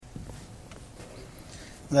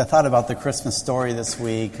As I thought about the Christmas story this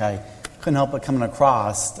week, I couldn't help but coming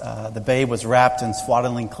across the babe was wrapped in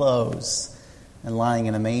swaddling clothes and lying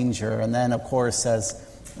in a manger. And then, of course, as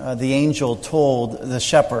the angel told the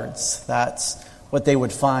shepherds, that's what they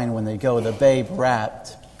would find when they go, the babe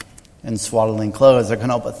wrapped in swaddling clothes. I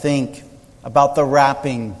couldn't help but think about the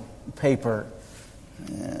wrapping paper.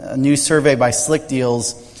 A new survey by Slick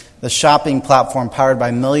Deals, the shopping platform powered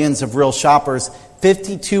by millions of real shoppers,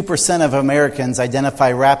 52% of Americans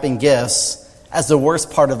identify wrapping gifts as the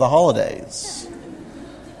worst part of the holidays.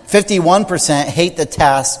 51% hate the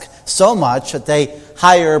task so much that they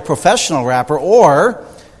hire a professional wrapper, or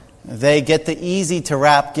they get the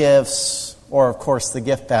easy-to-wrap gifts, or, of course, the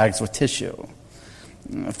gift bags with tissue.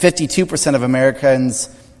 52% of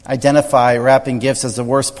Americans identify wrapping gifts as the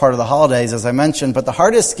worst part of the holidays, as I mentioned, but the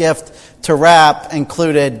hardest gift to wrap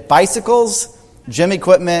included bicycles, gym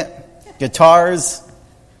equipment, guitars,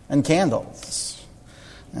 and candles.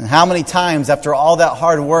 And how many times after all that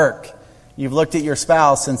hard work you've looked at your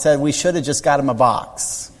spouse and said, we should have just got him a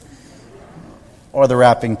box or the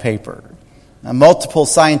wrapping paper. Now, multiple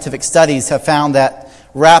scientific studies have found that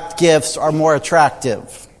wrapped gifts are more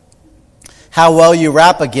attractive. How well you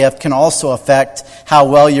wrap a gift can also affect how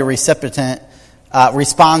well your recipient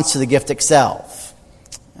responds to the gift itself.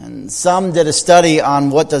 And some did a study on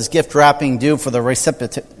what does gift wrapping do for the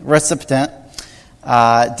recipient.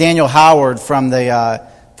 Daniel Howard, from the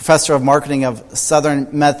professor of marketing of Southern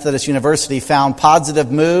Methodist University, found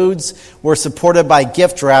positive moods were supported by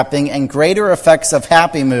gift wrapping, and greater effects of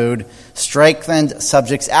happy mood strengthened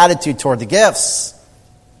subjects' attitude toward the gifts.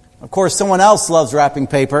 Of course, someone else loves wrapping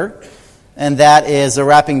paper, and that is the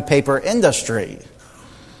wrapping paper industry.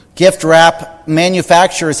 Gift wrap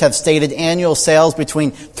manufacturers have stated annual sales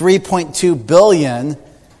between $3.2 billion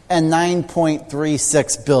and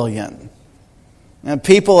 $9.36 billion. And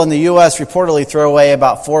people in the U.S. reportedly throw away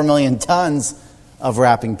about 4 million tons of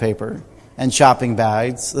wrapping paper and shopping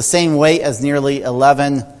bags, the same weight as nearly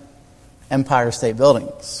 11 Empire State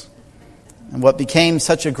Buildings. And what became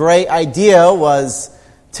such a great idea was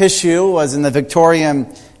tissue was in the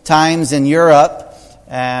Victorian times in Europe.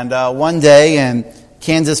 And one day in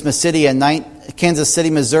Kansas City,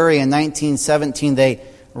 Missouri in 1917, they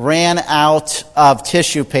ran out of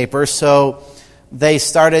tissue paper, so they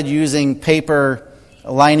started using paper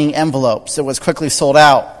lining envelopes. It was quickly sold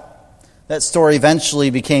out. That store eventually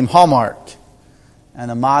became Hallmark, and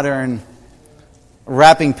a modern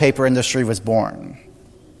wrapping paper industry was born.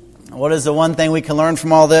 What is the one thing we can learn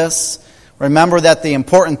from all this? Remember that the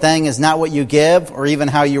important thing is not what you give or even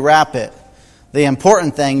how you wrap it. The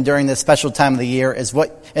important thing during this special time of the year is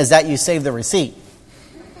that you save the receipt.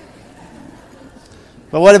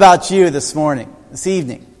 But what about you this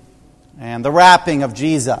evening, and the wrapping of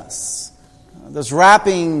Jesus? Those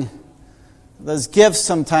gifts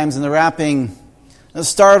sometimes in the wrapping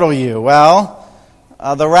startle you. Well,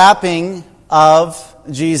 the wrapping of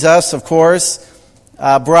Jesus, of course,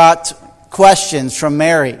 brought questions from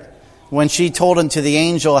Mary when she told unto the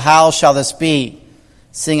angel, how shall this be?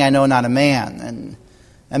 Seeing I know not a man. And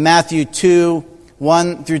in Matthew 2,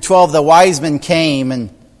 1 through 12, the wise men came and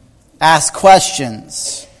asked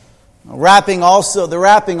questions. The wrapping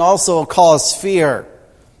also caused fear,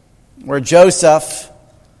 where Joseph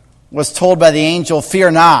was told by the angel,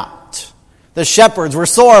 fear not. The shepherds were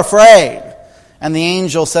sore afraid, and the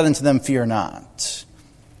angel said unto them, fear not.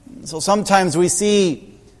 So sometimes we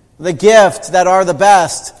see the gift that are the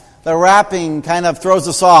best, the wrapping kind of throws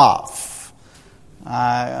us off.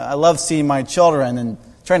 I love seeing my children and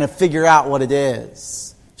trying to figure out what it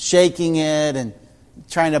is, shaking it and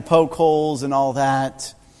trying to poke holes and all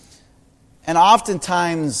that. And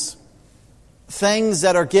oftentimes, things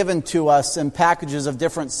that are given to us in packages of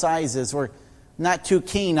different sizes we're not too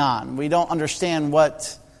keen on. We don't understand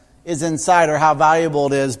what is inside or how valuable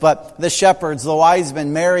it is. But the shepherds, the wise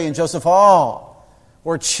men, Mary and Joseph, all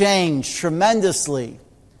were changed tremendously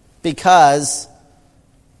because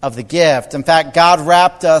of the gift. In fact, God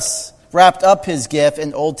wrapped up His gift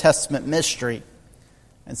in Old Testament mystery.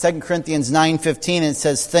 In 2 Corinthians 9:15, it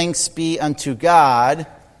says, thanks be unto God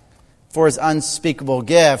for His unspeakable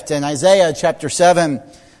gift. In Isaiah chapter 7,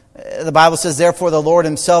 the Bible says, therefore the Lord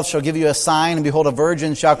Himself shall give you a sign, and behold, a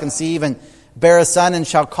virgin shall conceive and bear a son, and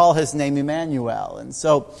shall call his name Emmanuel. And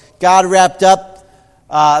so God wrapped up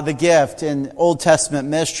the gift in Old Testament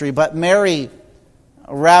mystery, but Mary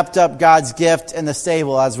wrapped up God's gift in the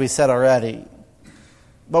stable, as we said already.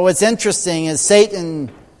 But what's interesting is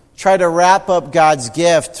Satan tried to wrap up God's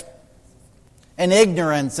gift in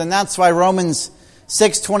ignorance, and that's why Romans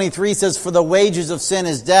 6:23 says, for the wages of sin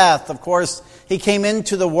is death. Of course, he came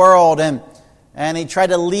into the world and he tried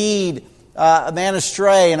to lead a man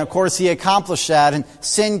astray, and of course he accomplished that, and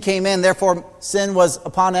sin came in. Therefore, sin was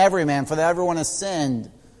upon every man, for that everyone has sinned.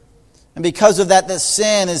 And because of that, this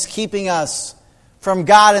sin is keeping us from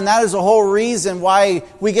God, and that is the whole reason why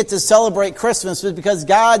we get to celebrate Christmas, is because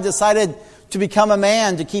God decided to become a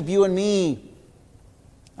man to keep you and me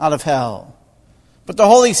out of hell. But the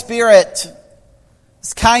Holy Spirit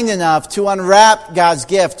is kind enough to unwrap God's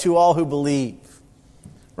gift to all who believe.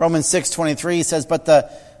 Romans 6:23 says, "But the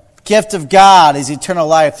gift of God is eternal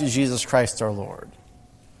life through Jesus Christ our Lord."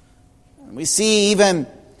 And we see even,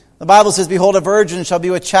 the Bible says, "Behold, a virgin shall be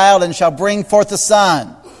with child and shall bring forth a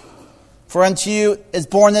son. For unto you is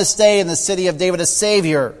born this day in the city of David a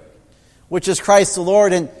Savior, which is Christ the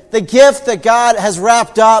Lord." And the gift that God has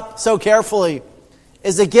wrapped up so carefully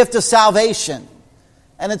is the gift of salvation.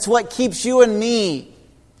 And it's what keeps you and me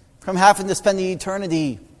from having to spend the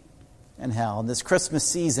eternity in hell. In this Christmas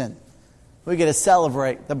season, we get to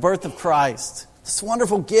celebrate the birth of Christ. This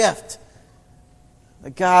wonderful gift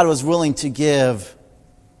that God was willing to give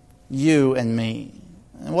you and me.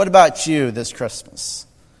 And what about you this Christmas?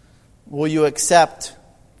 Will you accept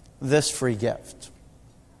this free gift?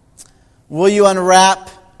 Will you unwrap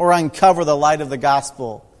or uncover the light of the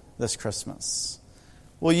gospel this Christmas?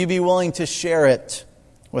 Will you be willing to share it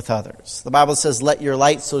with others? The Bible says, "Let your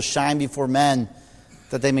light so shine before men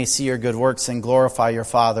that they may see your good works and glorify your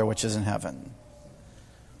Father which is in heaven."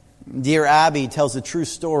 Dear Abby tells a true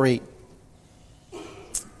story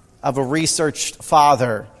of a researched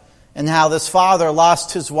father and how this father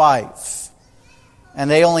lost his wife and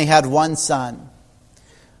they only had one son.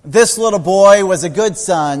 This little boy was a good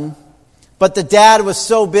son, but the dad was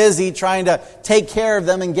so busy trying to take care of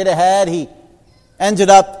them and get ahead, he ended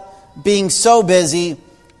up being so busy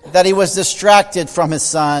that he was distracted from his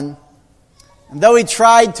son. And though he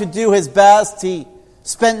tried to do his best, he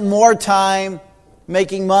spent more time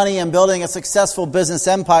making money and building a successful business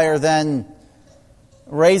empire than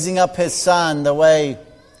raising up his son the way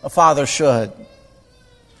a father should.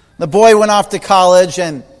 The boy went off to college,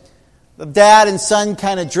 and the dad and son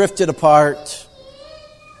kind of drifted apart.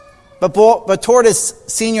 But toward his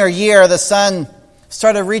senior year, the son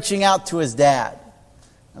started reaching out to his dad.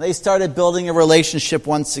 And they started building a relationship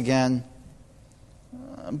once again.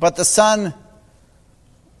 But the son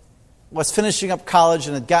was finishing up college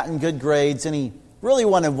and had gotten good grades, and he really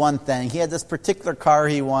wanted one thing. He had this particular car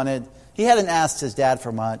he wanted. He hadn't asked his dad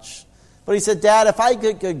for much. But he said, "Dad, if I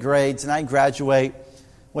get good grades and I graduate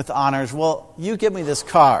with honors, will you give me this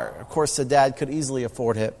car?" Of course, the dad could easily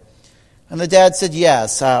afford it. And the dad said,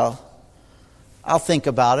 "Yes, I'll think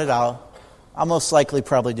about it. I'll most likely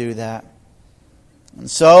probably do that." And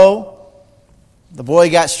so the boy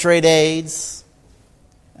got straight A's,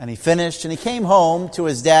 and he finished, and he came home to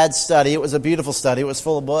his dad's study. It was a beautiful study. It was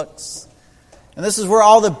full of books. And this is where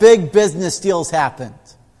all the big business deals happened.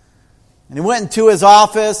 And he went into his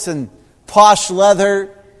office, and posh leather,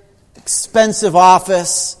 expensive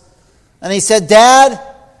office. And he said, "Dad,"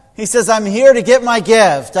 he says, "I'm here to get my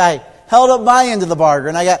gift. I held up my end of the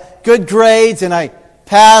bargain. I got good grades, and I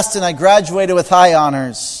passed, and I graduated with high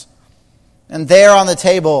honors." And there on the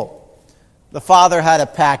table, the father had a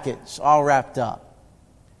package all wrapped up.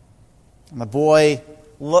 And the boy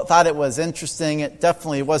thought it was interesting. It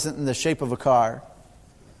definitely wasn't in the shape of a car.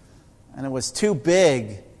 And it was too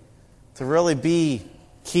big to really be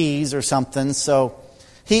keys or something. So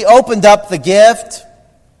he opened up the gift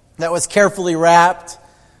that was carefully wrapped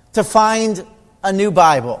to find a new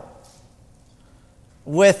Bible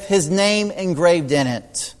with his name engraved in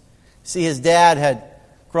it. See, his dad had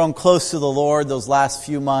grown close to the Lord those last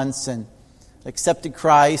few months and accepted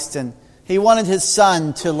Christ, and he wanted his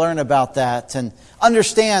son to learn about that and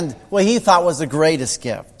understand what he thought was the greatest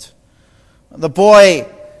gift. The boy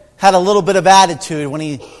had a little bit of attitude when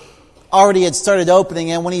he already had started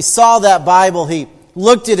opening, and when he saw that Bible, he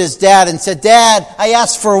looked at his dad and said, "Dad, I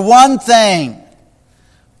asked for one thing.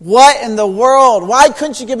 What in the world? Why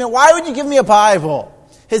would you give me a Bible?"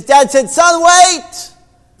 His dad said, "Son, wait!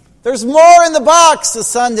 There's more in the box." The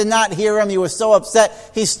son did not hear him. He was so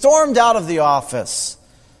upset. He stormed out of the office,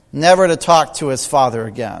 never to talk to his father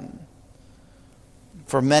again.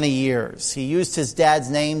 For many years, he used his dad's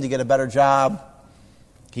name to get a better job.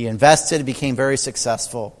 He invested, became very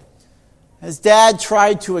successful. His dad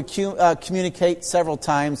tried to communicate several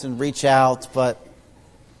times and reach out, but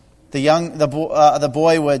the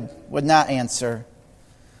boy would not answer.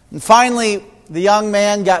 And finally, the young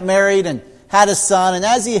man got married and had a son. And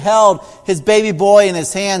as he held his baby boy in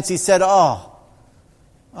his hands, he said,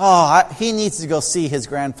 he needs to go see his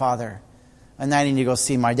grandfather, and I need to go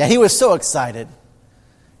see my dad." He was so excited.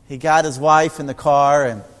 He got his wife in the car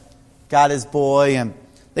and got his boy, and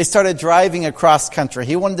they started driving across country.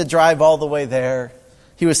 He wanted to drive all the way there.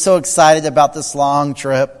 He was so excited about this long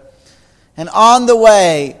trip. And on the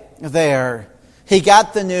way there, he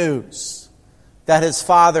got the news that his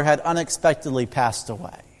father had unexpectedly passed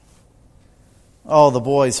away. Oh, the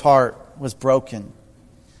boy's heart was broken.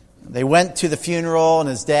 They went to the funeral, and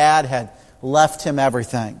his dad had left him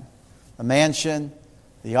everything. The mansion,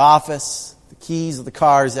 the office, the keys of the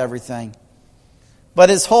cars, everything. But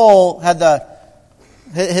he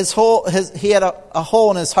had a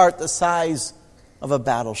hole in his heart the size of a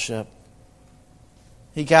battleship.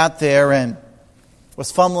 He got there and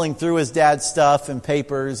was fumbling through his dad's stuff and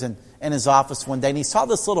papers and in his office one day, and he saw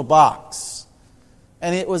this little box.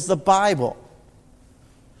 And it was the Bible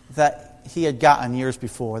that he had gotten years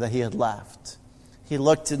before, that he had left. He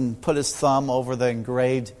looked and put his thumb over the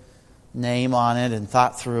engraved name on it and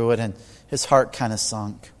thought through it, and his heart kind of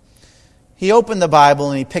sunk. He opened the Bible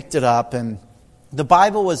and he picked it up, and the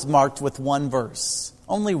Bible was marked with one verse,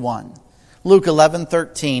 only one. Luke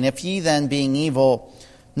 11:13, if ye then, being evil,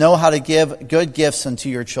 know how to give good gifts unto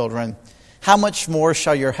your children, how much more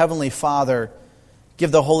shall your heavenly Father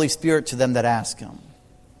give the Holy Spirit to them that ask him?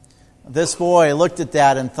 This boy looked at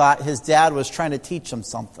that and thought his dad was trying to teach him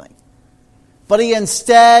something. But he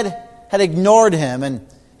instead had ignored him, and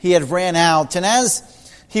he had ran out. And as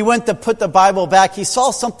he went to put the Bible back, he saw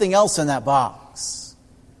something else in that box.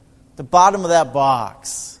 The bottom of that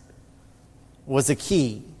box was a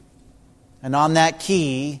key. And on that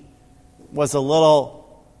key was a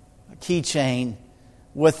little keychain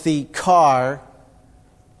with the car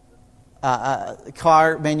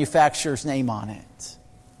manufacturer's name on it.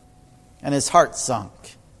 And his heart sunk.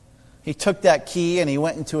 He took that key and he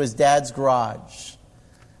went into his dad's garage.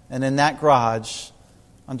 And in that garage,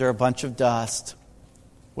 under a bunch of dust,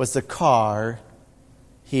 was the car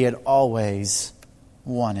he had always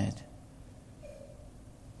wanted.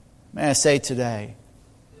 May I say today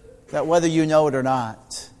that whether you know it or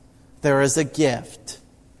not, there is a gift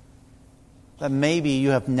that maybe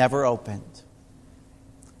you have never opened.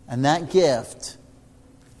 And that gift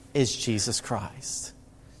is Jesus Christ.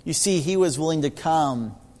 You see, he was willing to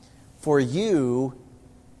come for you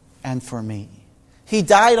and for me. He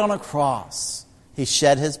died on a cross. He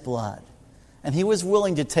shed his blood. And he was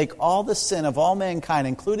willing to take all the sin of all mankind,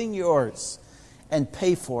 including yours, and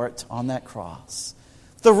pay for it on that cross.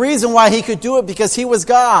 The reason why he could do it, because he was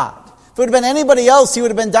God. If it would have been anybody else, he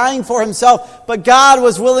would have been dying for himself. But God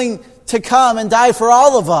was willing to come and die for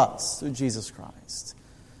all of us through Jesus Christ.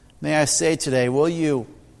 May I say today, will you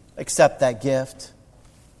accept that gift?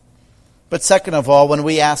 But second of all, when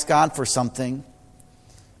we ask God for something,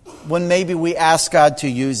 when maybe we ask God to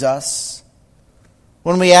use us,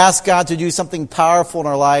 when we ask God to do something powerful in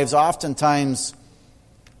our lives, oftentimes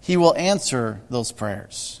he will answer those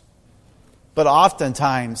prayers. But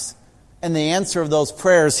oftentimes, in the answer of those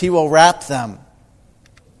prayers, he will wrap them.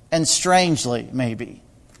 And strangely, maybe.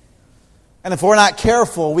 And if we're not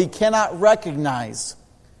careful, we cannot recognize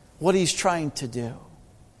what he's trying to do.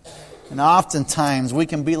 And oftentimes, we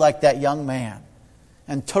can be like that young man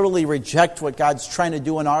and totally reject what God's trying to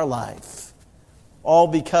do in our life. All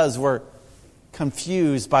because we're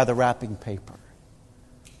confused by the wrapping paper.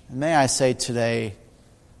 And may I say today,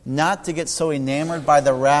 not to get so enamored by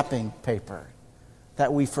the wrapping paper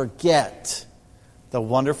that we forget the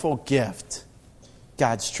wonderful gift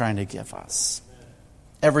God's trying to give us.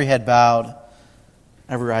 Every head bowed,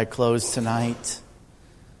 every eye closed tonight.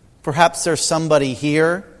 Perhaps there's somebody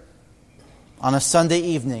here on a Sunday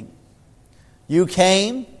evening. You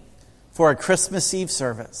came for a Christmas Eve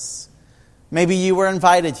service. Maybe you were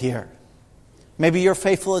invited here. Maybe you're a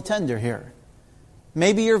faithful attender here.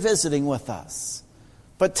 Maybe you're visiting with us.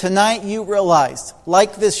 But tonight you realized,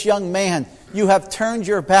 like this young man, you have turned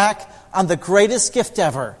your back on the greatest gift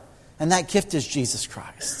ever. And that gift is Jesus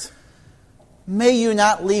Christ. May you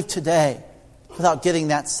not leave today without getting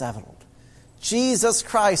that settled. Jesus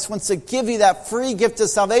Christ wants to give you that free gift of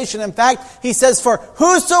salvation. In fact, he says, for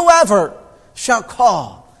whosoever shall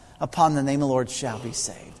call upon the name of the Lord shall be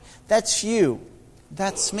saved. That's you.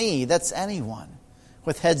 That's me. That's anyone.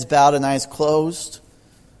 With heads bowed and eyes closed,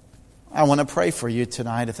 I want to pray for you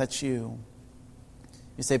tonight if that's you.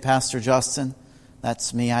 You say, Pastor Justin,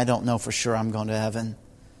 that's me. I don't know for sure I'm going to heaven.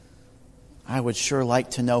 I would sure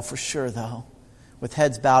like to know for sure, though. With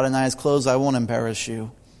heads bowed and eyes closed, I won't embarrass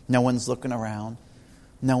you. No one's looking around.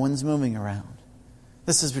 No one's moving around.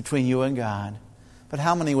 This is between you and God. But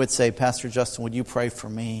how many would say, Pastor Justin, would you pray for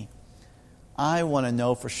me? I want to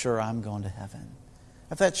know for sure I'm going to heaven.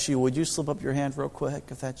 If that's you, would you slip up your hand real quick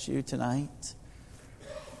if that's you tonight?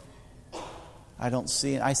 I don't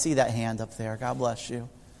see it. I see that hand up there. God bless you.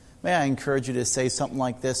 May I encourage you to say something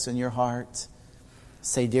like this in your heart.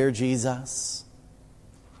 Say, "Dear Jesus,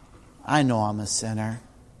 I know I'm a sinner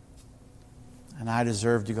and I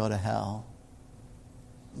deserve to go to hell,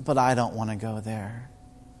 but I don't want to go there.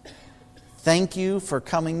 Thank you for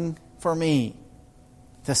coming for me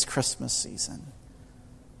this Christmas season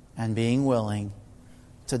and being willing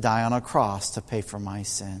to die on a cross to pay for my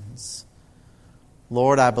sins.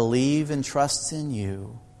 Lord, I believe and trust in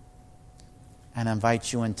you and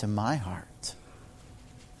invite you into my heart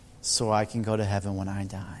so I can go to heaven when I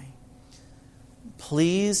die.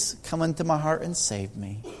 Please come into my heart and save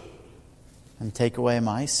me and take away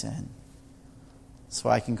my sin so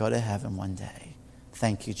I can go to heaven one day.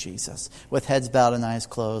 Thank you, Jesus." With heads bowed and eyes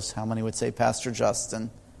closed, how many would say, "Pastor Justin,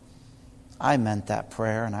 I meant that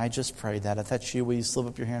prayer and I just prayed that"? If that's you, will you slip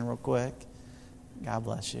up your hand real quick? God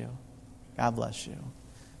bless you. God bless you.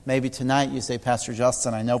 Maybe tonight you say, "Pastor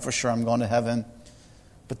Justin, I know for sure I'm going to heaven,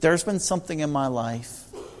 but there's been something in my life."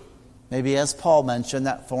 Maybe, as Paul mentioned,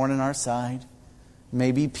 that thorn in our side.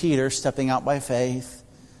 Maybe Peter stepping out by faith.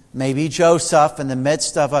 Maybe Joseph in the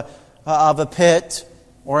midst of a pit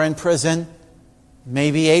or in prison.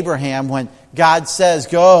 Maybe Abraham when God says,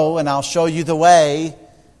 "Go and I'll show you the way."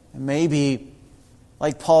 And maybe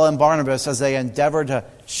like Paul and Barnabas as they endeavor to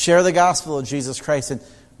share the gospel of Jesus Christ and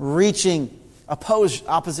reaching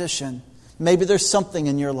opposition. Maybe there's something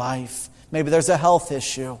in your life. Maybe there's a health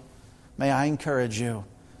issue. May I encourage you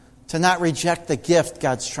to not reject the gift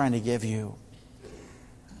God's trying to give you.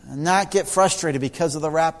 And not get frustrated because of the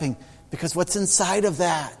wrapping. Because what's inside of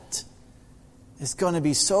that is going to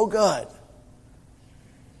be so good.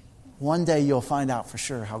 One day you'll find out for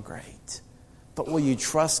sure how great. But will you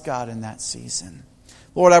trust God in that season?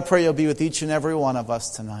 Lord, I pray you'll be with each and every one of us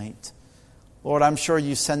tonight. Lord, I'm sure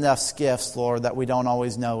you send us gifts, Lord, that we don't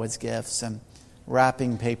always know it's gifts. And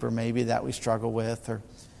wrapping paper maybe that we struggle with. Or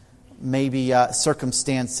maybe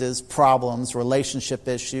circumstances, problems, relationship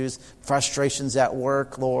issues, frustrations at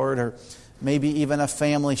work, Lord. Or maybe even a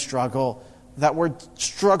family struggle that we're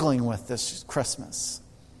struggling with this Christmas.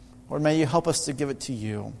 Lord, may you help us to give it to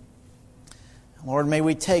you. Lord, may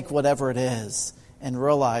we take whatever it is and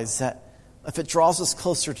realize that if it draws us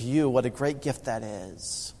closer to you, what a great gift that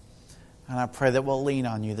is. And I pray that we'll lean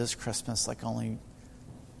on you this Christmas like only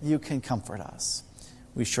you can comfort us.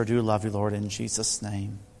 We sure do love you, Lord, in Jesus'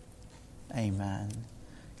 name. Amen.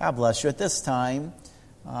 God bless you. At this time,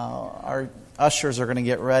 our ushers are going to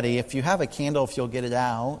get ready. If you have a candle, if you'll get it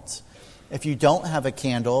out. If you don't have a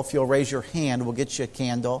candle, if you'll raise your hand, we'll get you a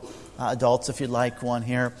candle. Adults, if you'd like one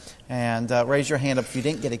here. And raise your hand up if you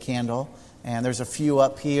didn't get a candle. And there's a few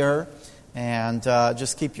up here. And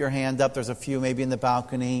just keep your hand up. There's a few maybe in the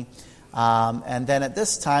balcony. And then at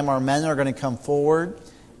this time, our men are going to come forward.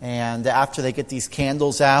 And after they get these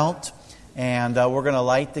candles out, and we're going to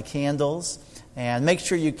light the candles. And make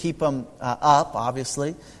sure you keep them up,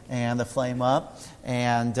 obviously, and the flame up.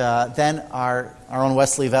 And then our own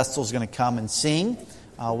Wesley Vestal is going to come and sing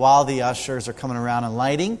while the ushers are coming around and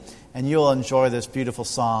lighting. And you'll enjoy this beautiful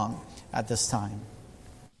song at this time.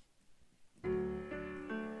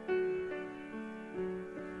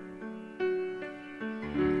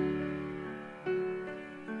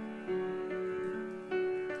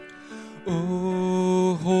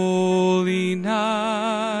 O holy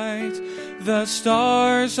night, the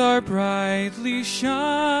stars are brightly shining.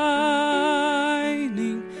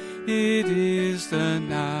 It is the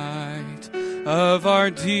night of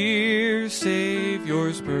our dear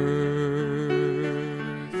Savior's birth.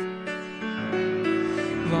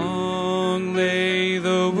 Long lay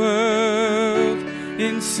the world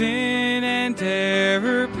in sin and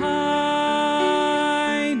error pining,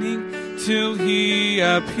 till he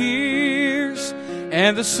appears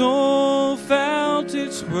and the soul felt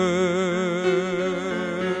its worth.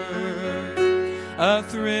 A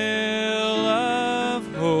thrill of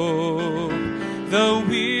hope, the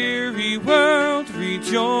weary world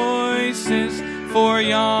rejoices, for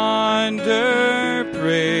yonder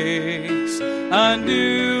breaks a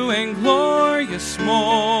new and glorious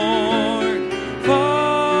morn. Fall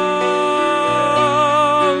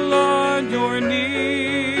on your knees,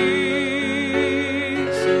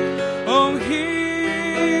 oh,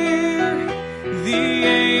 hear the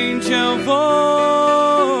angel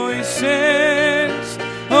voices,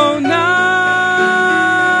 oh, night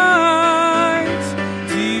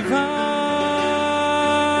divine,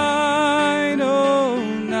 oh,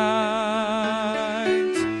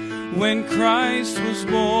 night when Christ was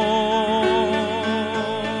born.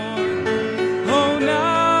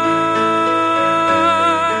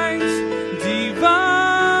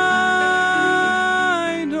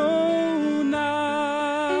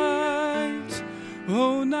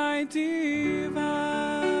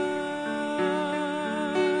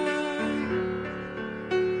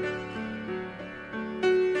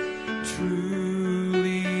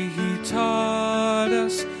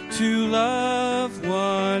 to love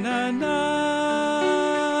one another.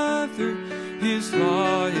 His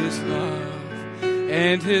law is love,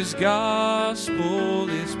 and his gospel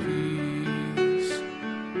is peace.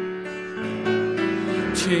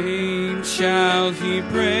 Chains shall he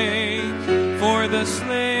break, for the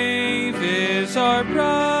slave is our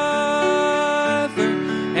brother,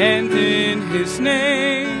 and in his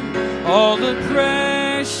name all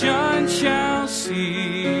oppression shall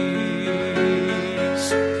cease.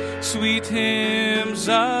 Sweet hymns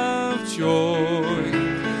of joy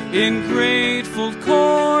in grateful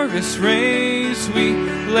chorus raise we,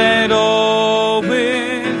 let all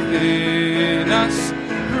within us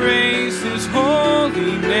praise his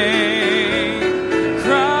holy name.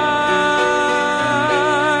 Christ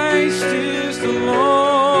is the Lord.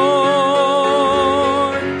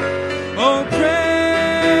 Oh,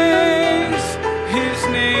 praise his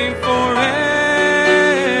name forever.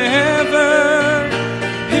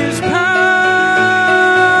 His power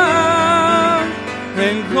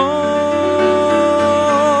and glory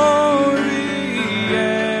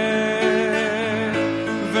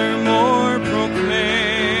evermore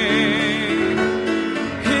proclaim.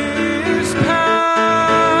 His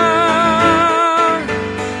power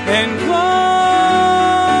and glory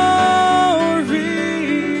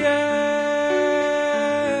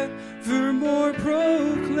evermore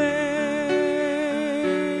proclaim.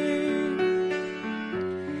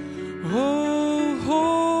 Oh,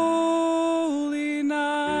 holy night.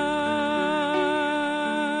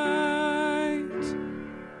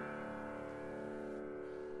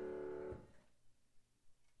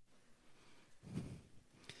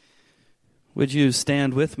 Would you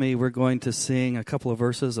stand with me? We're going to sing a couple of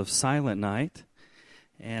verses of Silent Night.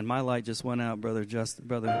 And my light just went out, Pastor Justin.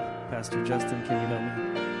 Can you help me?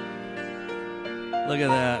 Look at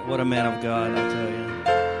that. What a man of God, I'll tell you.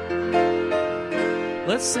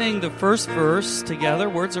 Let's sing the first verse together.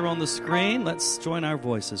 Words are on the screen. Let's join our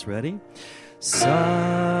voices. Ready? Silent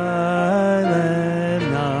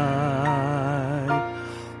night,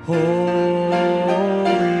 holy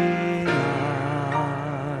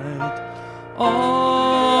night,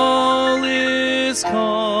 all is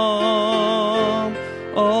calm,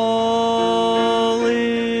 all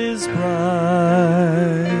is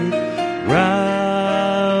bright,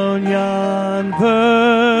 round yon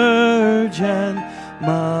virgin,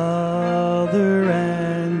 mother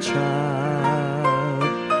and child,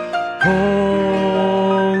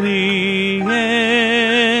 holy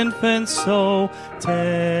infant, so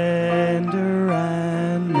tender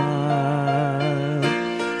and mild,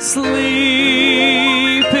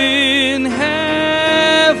 sleep in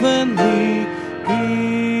heavenly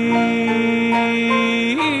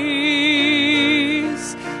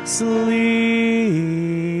peace,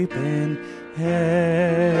 sleep in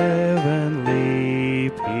heavenly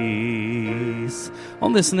peace.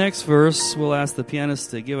 On this next verse, we'll ask the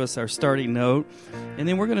pianist to give us our starting note, and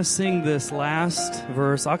then we're going to sing this last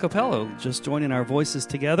verse a cappella, just joining our voices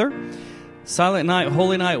together. Silent night,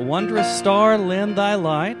 holy night, wondrous star, lend thy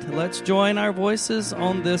light. Let's join our voices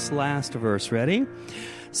on this last verse. Ready?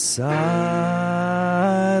 Silent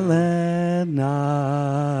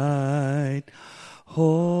night,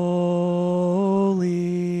 holy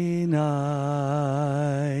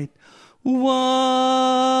night,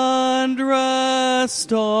 wondrous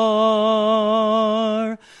star,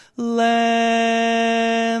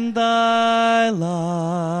 lend thy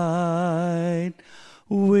light.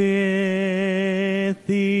 With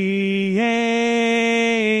the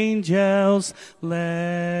angels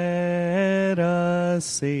let us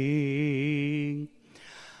sing.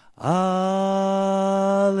 Alleluia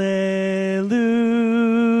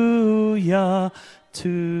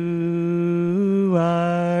to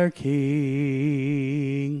our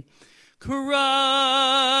King.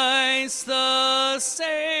 Christ the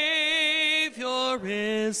Savior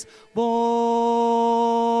is born.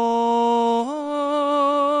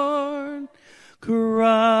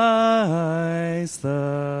 Christ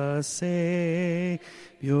the Savior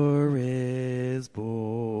is born.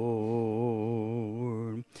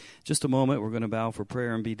 Just a moment, we're going to bow for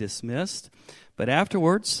prayer and be dismissed. But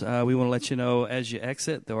afterwards, we want to let you know as you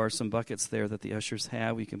exit, there are some buckets there that the ushers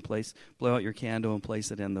have. You can blow out your candle and place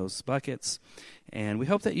it in those buckets. And we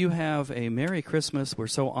hope that you have a Merry Christmas. We're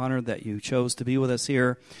so honored that you chose to be with us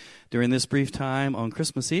here during this brief time on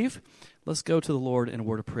Christmas Eve. Let's go to the Lord in a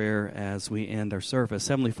word of prayer as we end our service.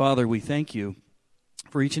 Heavenly Father, we thank you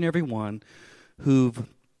for each and every one who've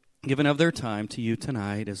given of their time to you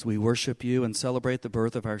tonight as we worship you and celebrate the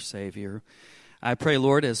birth of our Savior. I pray,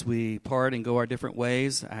 Lord, as we part and go our different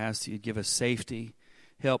ways, I ask that you give us safety.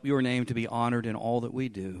 Help your name to be honored in all that we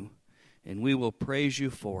do. and we will praise you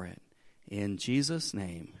for it. In Jesus'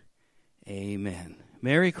 name, amen.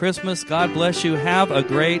 Merry Christmas. God bless you. Have a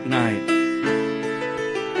great night.